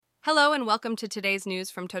Hello and welcome to today's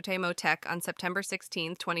news from TotemoTech on September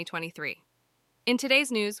 16, 2023. In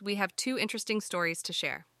today's news, we have two interesting stories to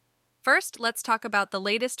share. First, let's talk about the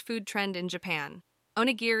latest food trend in Japan.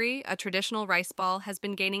 Onigiri, a traditional rice ball, has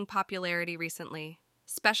been gaining popularity recently.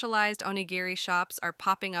 Specialized onigiri shops are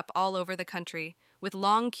popping up all over the country, with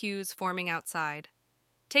long queues forming outside.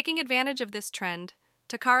 Taking advantage of this trend,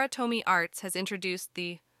 Takara Tomy Arts has introduced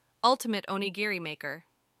the Ultimate Onigiri Maker,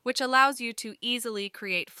 which allows you to easily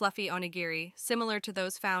create fluffy onigiri similar to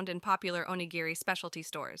those found in popular onigiri specialty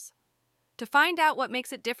stores. To find out what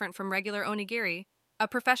makes it different from regular onigiri, a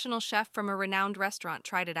professional chef from a renowned restaurant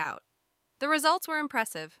tried it out. The results were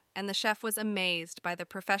impressive, and the chef was amazed by the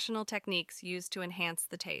professional techniques used to enhance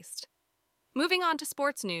the taste. Moving on to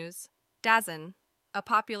sports news, DAZN, a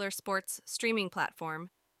popular sports streaming platform,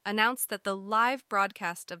 announced that the live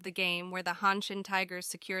broadcast of the game where the Hanshin Tigers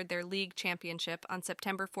secured their league championship on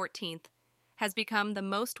September 14th has become the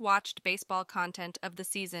most watched baseball content of the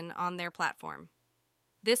season on their platform.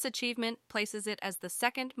 This achievement places it as the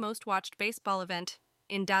second most watched baseball event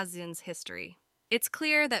in DAZN's history. It's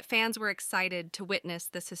clear that fans were excited to witness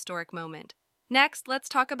this historic moment. Next, let's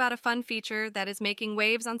talk about a fun feature that is making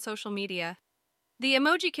waves on social media. The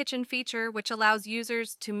Emoji Kitchen feature, which allows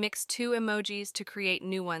users to mix two emojis to create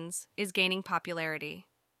new ones, is gaining popularity.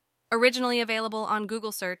 Originally available on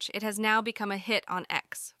Google Search, it has now become a hit on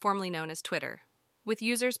X, formerly known as Twitter, with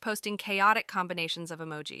users posting chaotic combinations of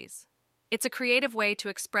emojis. It's a creative way to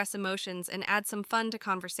express emotions and add some fun to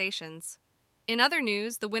conversations. In other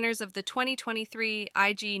news, the winners of the 2023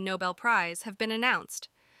 IG Nobel Prize have been announced.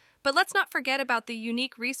 But let's not forget about the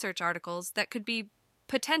unique research articles that could be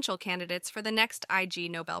potential candidates for the next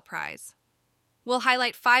IG Nobel Prize. We'll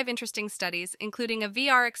highlight 5 interesting studies, including a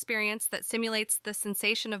VR experience that simulates the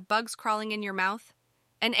sensation of bugs crawling in your mouth,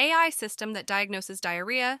 an AI system that diagnoses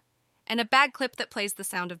diarrhea, and a bag clip that plays the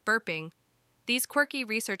sound of burping. These quirky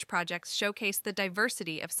research projects showcase the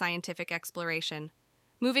diversity of scientific exploration.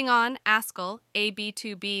 Moving on, Askell, a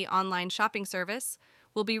B2B online shopping service,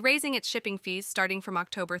 will be raising its shipping fees starting from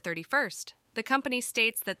October 31st. The company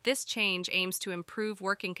states that this change aims to improve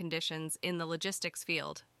working conditions in the logistics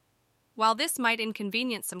field. While this might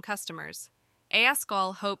inconvenience some customers,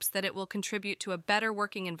 Askell hopes that it will contribute to a better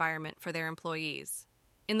working environment for their employees.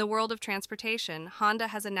 In the world of transportation, Honda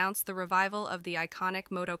has announced the revival of the iconic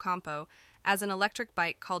Motocompo as an electric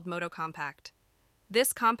bike called Motocompact.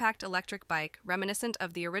 This compact electric bike, reminiscent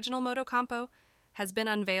of the original Motocompo, has been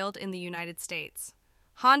unveiled in the United States.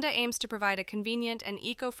 Honda aims to provide a convenient and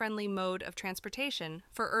eco-friendly mode of transportation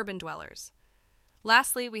for urban dwellers.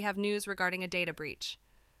 Lastly, we have news regarding a data breach.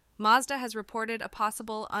 Mazda has reported a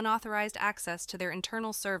possible unauthorized access to their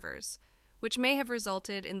internal servers, which may have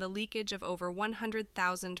resulted in the leakage of over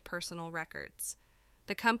 100,000 personal records.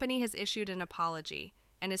 The company has issued an apology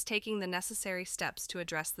and is taking the necessary steps to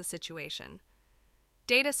address the situation.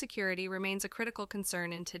 Data security remains a critical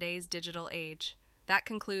concern in today's digital age. That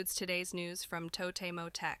concludes today's news from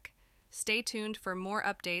TotemoTech. Stay tuned for more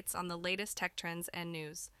updates on the latest tech trends and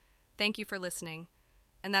news. Thank you for listening.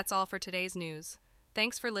 And that's all for today's news.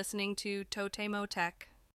 Thanks for listening to TotemoTech.